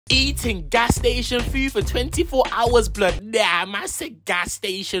Eating gas station food for 24 hours, blood. Nah, man said gas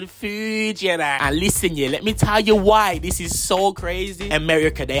station food, you know. And listen, yeah, let me tell you why this is so crazy.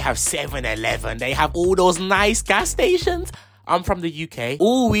 America, they have 7-Eleven. They have all those nice gas stations. I'm from the UK.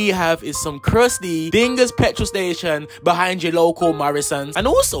 All we have is some crusty dingus petrol station behind your local Morrison's. And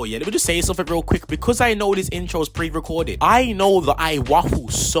also, yeah, let me just say something real quick. Because I know this intro is pre-recorded, I know that I waffle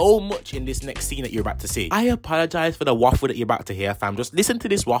so much in this next scene that you're about to see. I apologize for the waffle that you're about to hear, fam. Just listen to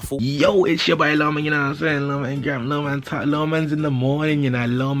this waffle. Yo, it's your boy Lollman, you know what I'm saying? Lollman's in the morning, you know.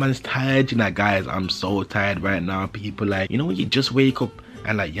 Lollman's tired, you know, guys. I'm so tired right now. People like, you know, when you just wake up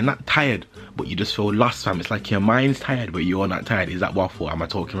and like you're not tired, but you just feel lost, fam. It's like your mind's tired, but you're not tired. Is that waffle? Am I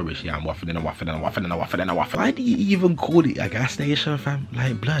talking rubbish? Yeah, I'm waffling and waffling and waffling and waffling and waffling. Why do you even call it a gas station, fam?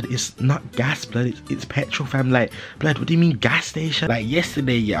 Like, blood, it's not gas, blood. It's petrol, fam. Like, blood, what do you mean gas station? Like,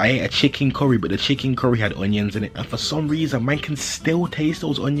 yesterday, yeah, I ate a chicken curry, but the chicken curry had onions in it. And for some reason, man can still taste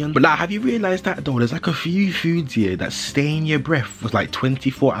those onions. But like, have you realized that, though? There's like a few foods here that stay in your breath for like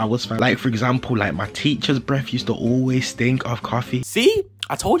 24 hours, fam. Like, for example, like my teacher's breath used to always stink of coffee. See?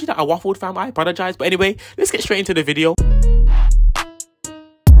 I told you that I waffled, fam. I apologize. But anyway, let's get straight into the video.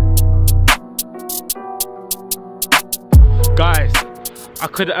 Guys, I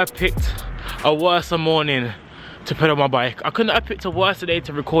couldn't have picked a worse morning to put on my bike. I couldn't have picked a worse day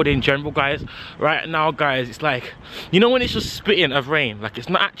to record in general, guys. Right now, guys, it's like, you know when it's just spitting of rain? Like, it's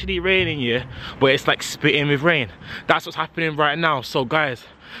not actually raining here, but it's like spitting with rain. That's what's happening right now. So, guys,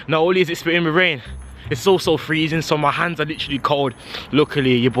 not only is it spitting with rain, it's also freezing, so my hands are literally cold.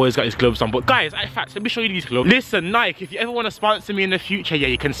 Luckily, your boy's got his gloves on. But guys, in fact, let me show you these gloves. Listen, Nike, if you ever want to sponsor me in the future, yeah,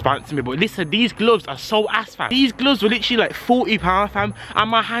 you can sponsor me. But listen, these gloves are so ass, fam. These gloves were literally like £40, fam. And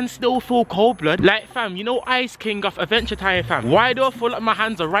my hands still feel cold, blood. Like, fam, you know Ice King off Adventure Time, fam? Why do I feel like my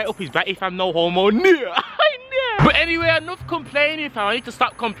hands are right up his batty, fam? No homo. Yeah. But anyway, enough complaining, fam. I need to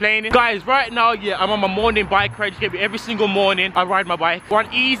stop complaining. Guys, right now, yeah, I'm on my morning bike ride. Every single morning, I ride my bike. One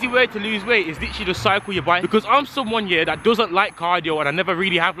easy way to lose weight is literally to cycle your bike. Because I'm someone, yeah, that doesn't like cardio, and I never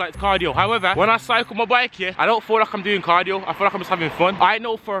really have liked cardio. However, when I cycle my bike, yeah, I don't feel like I'm doing cardio. I feel like I'm just having fun. I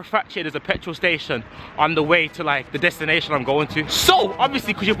know for a fact, yeah, there's a petrol station on the way to, like, the destination I'm going to. So,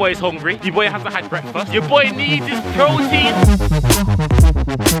 obviously, because your boy is hungry, your boy hasn't had breakfast, your boy needs his protein.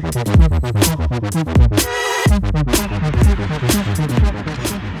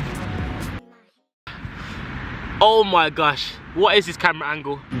 Oh my gosh, what is this camera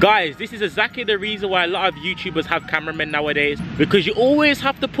angle? Guys, this is exactly the reason why a lot of YouTubers have cameramen nowadays. Because you always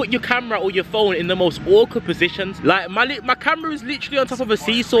have to put your camera or your phone in the most awkward positions. Like, my camera is literally on top of a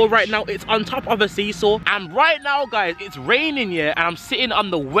seesaw right now. It's on top of a seesaw. And right now, guys, it's raining here and I'm sitting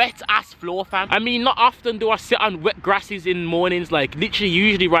on the wet ass floor, fam. I mean, not often do I sit on wet grasses in mornings. Like, literally,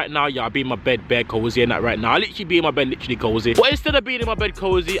 usually right now, yeah, I'll be in my bed bare cozy and that right now. I literally be in my bed literally cozy. But instead of being in my bed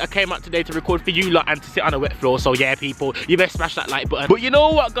cozy, I came out today to record for you lot and to sit on a wet floor. So yeah, people, you best smash that like button. But you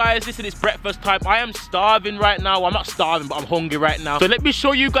know what, guys, listen, it's breakfast time. I am starving right now. Well, I'm not starving, but I'm hungry right now. So let me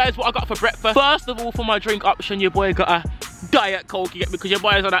show you guys what I got for breakfast. First of all, for my drink option, your boy got a Diet Coke, you get me, because your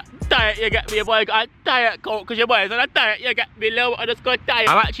boy is on a diet, you get me, your boy got a Diet Coke, because your boy is on a diet, you get me, little underscore diet.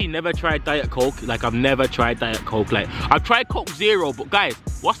 I've actually never tried Diet Coke. Like, I've never tried Diet Coke. Like, I've tried Coke Zero, but guys,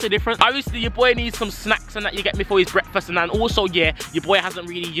 what's the difference? Obviously, your boy needs some snacks and that, you get me, for his breakfast. And then also, yeah, your boy hasn't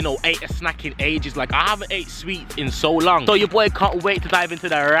really, you know, ate a snack in ages. Like, I haven't ate sweets in so long. So your boy can't wait to dive into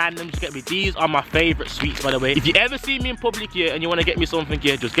the randoms, you get me. These are my favorite sweets, by the way. If you ever see me in public here and you want to get me something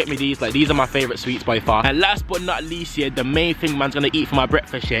here, just get me these. Like, these are my favorite sweets by far. And last but not least, yeah, the main thing man's gonna eat for my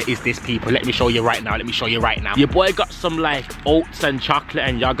breakfast here is this, people. Let me show you right now. Let me show you right now. Your boy got some like oats and chocolate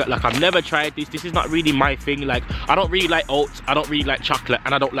and yogurt. Like, I've never tried this. This is not really my thing. Like, I don't really like oats, I don't really like chocolate,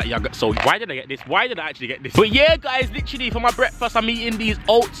 and I don't like yogurt. So why did I get this? Why did I actually get this? But yeah, guys, literally for my breakfast, I'm eating these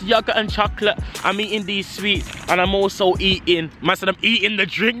oats, yogurt, and chocolate. I'm eating these sweets, and I'm also eating, man said I'm eating the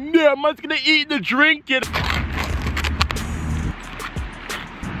drink. Yeah, man's gonna eat the drink.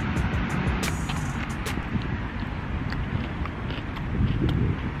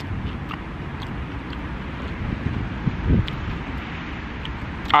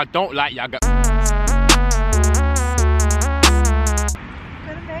 I don't like yogurt. Gonna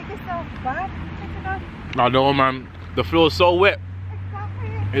make yourself bad. I know, man. The floor is so wet.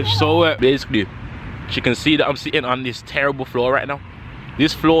 Exactly. It's so wet. Basically, you can see that I'm sitting on this terrible floor right now.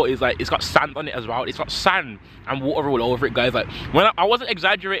 This floor is like, it's got sand on it as well. It's got sand and water all over it, guys. Like, when I wasn't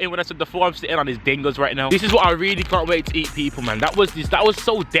exaggerating when I said the floor I'm sitting on is dingoes right now. This is what I really can't wait to eat, people, man. That was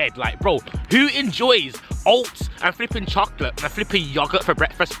so dead. Like, bro, who enjoys oats and flipping chocolate and flipping yogurt for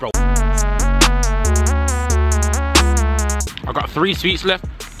breakfast, bro? I got 3 sweets left.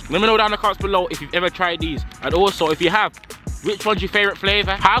 Let me know down in the comments below if you've ever tried these. And also, if you have, Which one's your favorite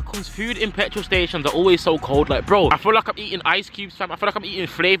flavor? How comes food in petrol stations are always so cold? Like, bro, I feel like I'm eating ice cubes, fam. I feel like I'm eating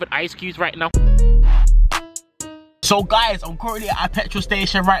flavored ice cubes right now. So guys, I'm currently at a petrol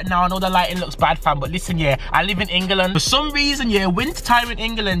station right now. I know the lighting looks bad, fam, but listen, yeah, I live in England. For some reason, yeah, winter time in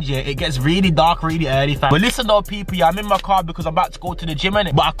England, yeah, it gets really dark really early, fam. But listen though, people, yeah, I'm in my car because I'm about to go to the gym,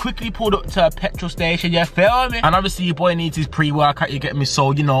 innit? But I quickly pulled up to a petrol station, yeah, feel me? And obviously your boy needs his pre-workout, you get me?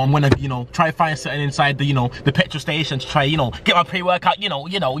 So, you know, I'm gonna, you know, try find something inside the, you know, the petrol station to try, you know, get my pre-workout, you know.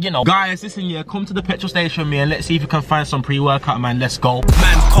 Guys, listen, yeah, come to the petrol station, man. Let's see if we can find some pre-workout, man. Let's go.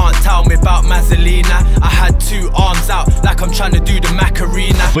 Man can't tell me about Mazzelina. I had 2 arms out like I'm trying to do the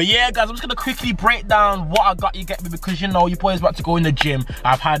Macarena. But yeah, guys, I'm just gonna quickly break down what I got, you get me? Because, you know, your boy's about to go in the gym.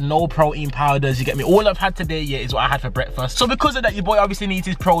 I've had no protein powders, you get me? All I've had today, yeah, is what I had for breakfast. So because of that, your boy obviously needs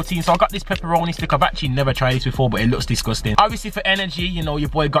his protein. So I got this pepperoni stick. I've actually never tried this before, but it looks disgusting. Obviously for energy, you know, your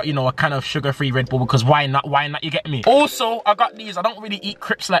boy got, you know, a kind of sugar-free Red Bull, because why not, you get me? Also, I got these. I don't really eat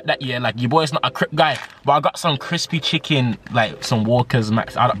crips like that, yeah. Like, your boy's not a crip guy, but I got some crispy chicken, like some Walker's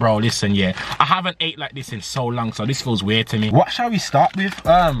Max. Bro, listen, yeah, I haven't ate like this in so long, so this feels weird to me. What shall we start with?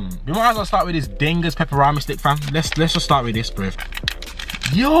 We might as well start with this dingus pepperoni stick, fam. Let's just start with this, bruv.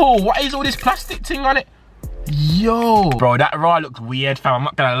 Yo, what is all this plastic thing on it? Yo, bro, that raw looks weird, fam. I'm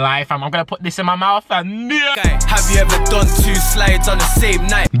not gonna lie, fam. I'm gonna put this in my mouth, fam. Have you ever done 2 slides on the same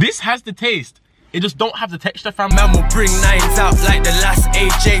night? This has the taste. It just don't have the texture, fam. Man will bring 9s out like the last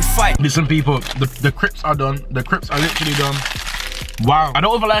AJ fight. Listen, people, the crips are done. The crips are literally done. Wow, I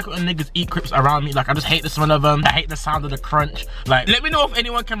don't ever like when niggas eat crips around me. Like, I just hate the smell of them. I hate the sound of the crunch. Like, let me know if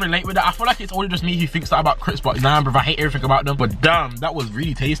anyone can relate with that. I feel like it's only just me who thinks that about crips, but nah, bro, I hate everything about them. But damn, that was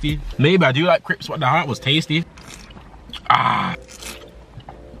really tasty. Maybe I do like crips, but the heart was tasty. Ah.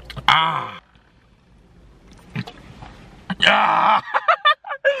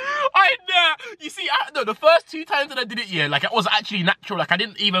 You see, no, the first 2 times that I did it, yeah, like, it was actually natural. Like, I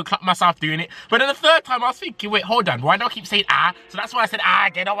didn't even clap myself doing it. But then the 3rd time, I was thinking, wait, hold on, why do I keep saying ah? So that's why I said ah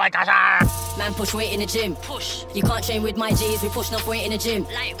again. Oh my gosh, ah. Man, push weight in the gym. Push. You can't train with my G's. We push enough weight in the gym.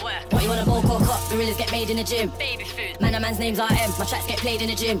 Light work. What you wanna bulk or cut? Gorillas get made in the gym. Baby food. Man, a man's name's RM. My tracks get played in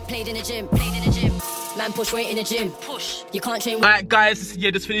the gym. Played in the gym. Played in the gym. Man, push weight in the gym. Push. You can't train with... Alright, guys,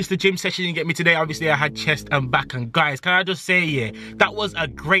 yeah, just finished the gym session. You get me today. Obviously, I had chest and back. And guys, can I just say, yeah, that was a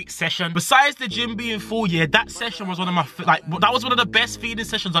great session. Besides the gym being full, yeah, that session was one of my, like, that was one of the best feeding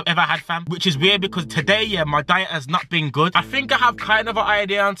sessions I've ever had, fam. Which is weird because today, yeah, my diet has not been good. I think I have kind of an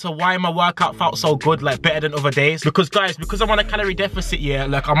idea onto why my workout felt so good, like, better than other days. Because, guys, because I'm on a calorie deficit, yeah,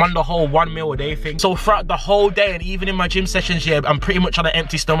 like, I'm on the whole 1 meal a day thing. So throughout the whole day and even in my gym sessions, yeah, I'm pretty much on an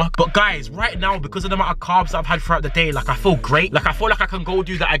empty stomach. But, guys, right now, because of the amount of carbs that I've had throughout the day, like, I feel great. Like, I feel like I can go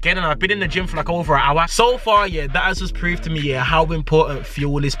do that again, and I've been in the gym for like over an hour. So far, yeah, that has just proved to me, yeah, how important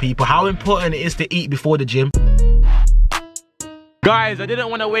fuel is, people. How important it is to eat before the gym. Guys, I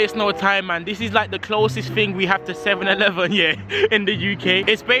didn't want to waste no time, man. This is like the closest thing we have to 7-Eleven, yeah, in the UK.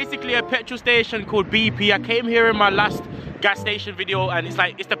 It's basically a petrol station called BP. I came here in my last gas station video, and it's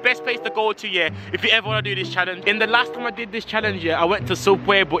like, it's the best place to go to, yeah, if you ever want to do this challenge. In the last time I did this challenge, yeah, I went to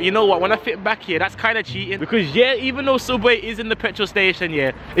Subway, but you know what, when I fit back here, that's kind of cheating, because yeah, even though Subway is in the petrol station,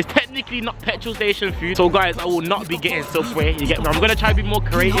 yeah, it's technically not petrol station food. So guys, I will not be getting Subway, you get me? I'm gonna try to be more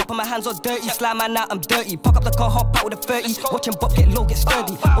creative. Put my hands on dirty, slam man out, I'm dirty. Fuck up the car, hop out with a 30. Watching Bob get low, get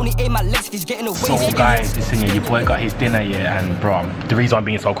sturdy. Only aim my legs, he's getting away. So guys, listen, yeah, your boy got his dinner, yeah, and bro, the reason I'm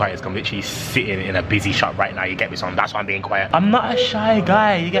being so quiet is I'm literally sitting in a busy shop right now, you get me? So that's why I'm being quiet. I'm not a shy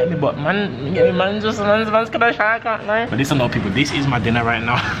guy, you get me? But man, you get me? Man's kind of shy, can't lie. But listen though, people, this is my dinner right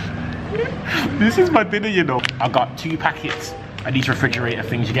now. This is my dinner, you know. I got 2 packets of these refrigerator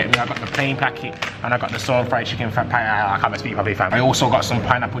things, you get me? I got the plain packet and I got the salt fried chicken fat pie. I can't speak properly, fam. I also got some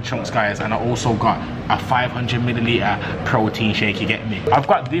pineapple chunks, guys, and I also got a 500ml protein shake, you get me? I've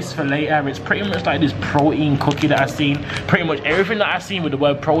got this for later. It's pretty much like this protein cookie that I've seen. Pretty much everything that I've seen with the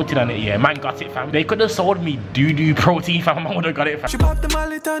word protein on it, yeah, man got it, fam. They could have sold me doo-doo protein, fam. I would have got it, fam. She popped the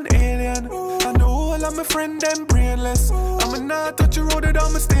mallet on alien. I know all of my friend them brainless. I'm not touch you road it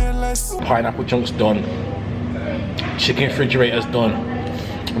on my stainless. Pineapple chunks done. Chicken refrigerator's done.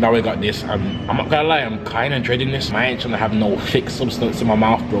 Now we got this. I'm not gonna lie, I'm kind of dreading this. I ain't trying to have no thick substance in my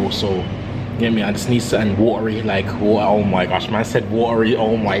mouth, bro. So, you get me? I just need something watery, like water. Oh my gosh, man said watery.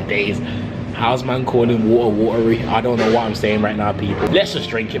 Oh my days. How's man calling water watery? I don't know what I'm saying right now, people. Let's just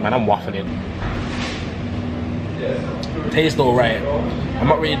drink it, man. I'm waffling. Tastes alright. I'm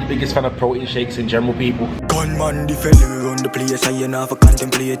not really the biggest fan of protein shakes in general, people. Gunman, the fella run the place. I ain't have a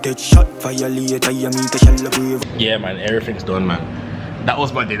contemplated shot. Fire later, I meet a shell of wave. Yeah, man, everything's done, man. That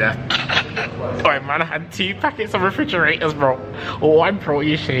was my dinner. Alright, man, I had 2 packets of refrigerators, bro. 1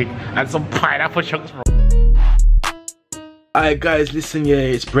 protein shake and some pineapple chunks, bro. Alright guys, listen, yeah,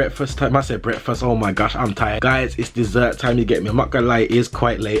 it's breakfast time. I said breakfast, oh my gosh, I'm tired. Guys, it's dessert time, you get me. I'm not gonna lie, it is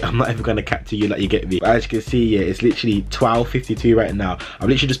quite late. I'm not even gonna cap to you like you get me. But as you can see, yeah, it's literally 12:52 right now. I've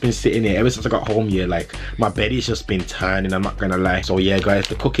literally just been sitting here ever since I got home, yeah, like my belly's just been turning, I'm not gonna lie. So yeah guys,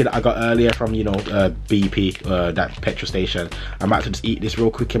 the cookie that I got earlier from, you know, BP, that petrol station, I'm about to just eat this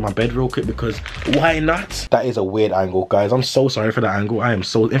real quick in my bed real quick because why not? That is a weird angle, guys. I'm so sorry for that angle. I am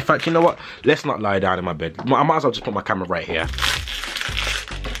so, in fact, you know what? Let's not lie down in my bed. I might as well just put my camera right here.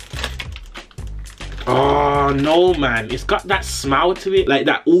 Oh no man, it's got that smell to it like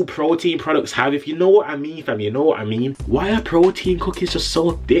that all protein products have, if you know what I mean fam, you know what I mean. Why are protein cookies just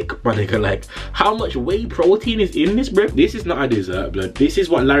so thick, my nigga? Like how much whey protein is in this, bro? This is not a dessert, blood. This is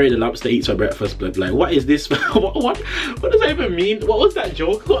what Larry the Lobster eats for breakfast, blood. Like what is this? what does that even mean? What was that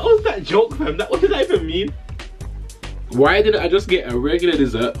joke? What was that joke, fam? What does that even mean? Why didn't I just get a regular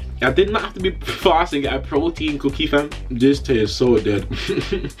dessert? I did not have to be fast and get a protein cookie, fam. This tastes so dead.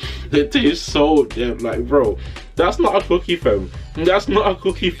 It tastes so dead, like bro. That's not a cookie, fam. That's not a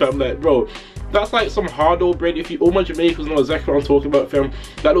cookie, fam. Like bro, that's like some hard-old bread. If you, all my Jamaicans know exactly what I'm talking about, fam.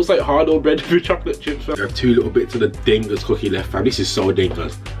 That looks like hard-old bread with chocolate chips, fam. I have 2 little bits of the dingus cookie left, fam. This is so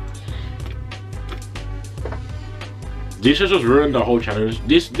dingus. This has just ruined the whole challenge.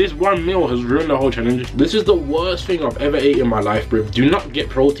 This one meal has ruined the whole challenge. This is the worst thing I've ever ate in my life, bro. Do not get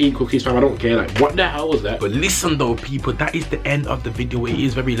protein cookies, fam. I don't care. Like, what the hell was that? But listen though, people, that is the end of the video. It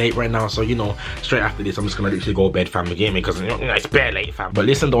is very late right now, so you know, straight after this, I'm just gonna literally go to bed, fam. You get me? Because you know, it's bare late, fam. But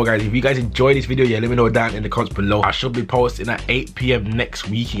listen though, guys, if you guys enjoyed this video, yeah, let me know down in the comments below. I should be posting at 8 PM next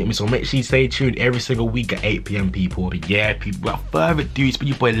week. You get me? So make sure you stay tuned every single week at 8 PM, people. But yeah, people, without further ado, it's been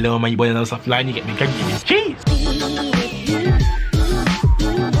your boy Lil, man. Your boy Lil Offline. You get me? Cheese.